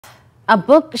A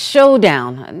book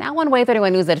showdown. Now on Way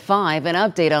 31 News at 5, an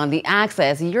update on the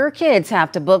access your kids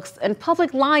have to books in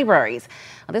public libraries.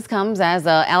 This comes as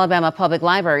the Alabama Public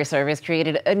Library Service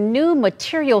created a new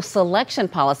material selection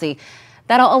policy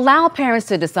that'll allow parents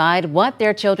to decide what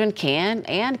their children can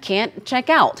and can't check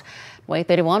out. Way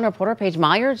 31 reporter Paige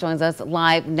Meyer joins us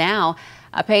live now.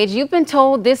 Paige, you've been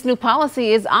told this new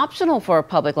policy is optional for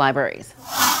public libraries.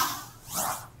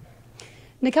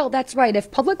 Nicole, that's right. If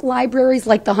public libraries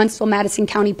like the Huntsville-Madison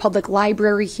County Public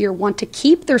Library here want to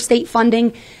keep their state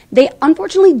funding, they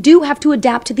unfortunately do have to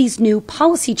adapt to these new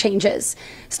policy changes.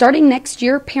 Starting next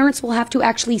year, parents will have to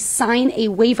actually sign a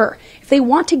waiver if they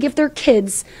want to give their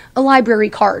kids a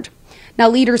library card. Now,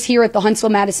 leaders here at the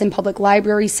Huntsville-Madison Public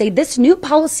Library say this new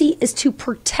policy is to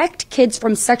protect kids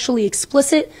from sexually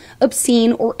explicit,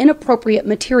 obscene, or inappropriate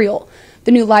material.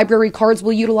 The new library cards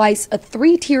will utilize a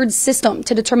three-tiered system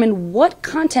to determine what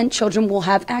content children will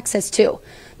have access to.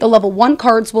 The level 1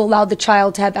 cards will allow the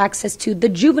child to have access to the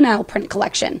juvenile print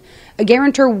collection. A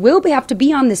guarantor will have to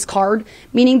be on this card,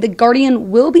 meaning the guardian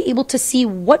will be able to see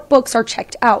what books are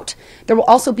checked out. There will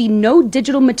also be no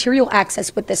digital material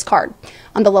access with this card.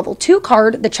 On the level 2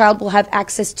 card, the child will have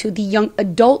access to the young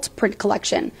adult print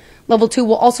collection. Level 2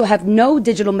 will also have no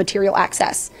digital material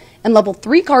access. And level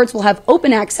 3 cards will have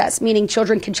open access, meaning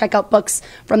children can check out books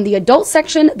from the adult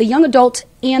section, the young adult,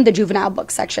 and the juvenile book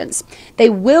sections. They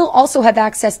will also have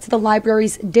access to the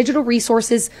library's digital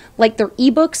resources like their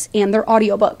ebooks and their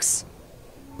audiobooks.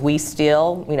 We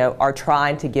still, are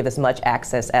trying to give as much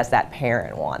access as that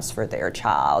parent wants for their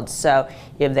child. So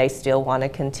if they still want to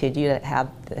continue to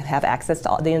have access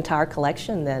to the entire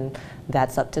collection, then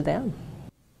that's up to them.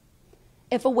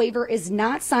 If a waiver is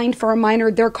not signed for a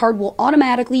minor, their card will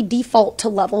automatically default to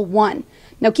level 1.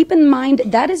 Now keep in mind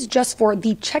that is just for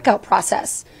the checkout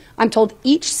process. I'm told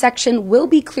each section will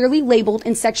be clearly labeled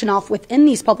and sectioned off within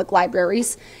these public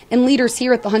libraries. And leaders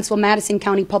here at the Huntsville-Madison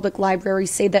County Public Library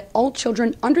say that all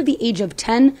children under the age of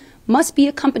 10 must be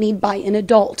accompanied by an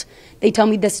adult. They tell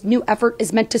me this new effort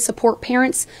is meant to support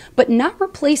parents, but not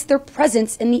replace their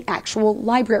presence in the actual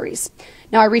libraries.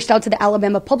 Now, I reached out to the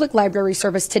Alabama Public Library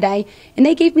Service today, and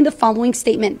they gave me the following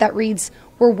statement that reads,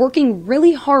 "We're working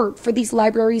really hard for these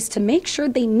libraries to make sure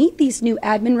they meet these new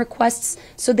admin requests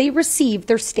so they receive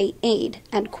their state aid,"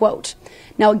 end quote.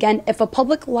 Now, again, if a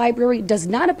public library does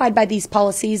not abide by these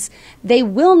policies, they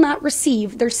will not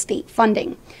receive their state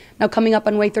funding. Now, coming up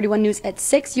on Way 31 News at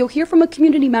 6, you'll hear from a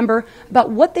community member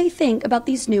about what they think about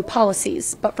these new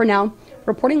policies. But for now,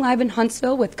 reporting live in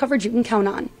Huntsville with coverage you can count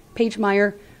on, Paige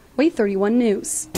Meyer, Way 31 News.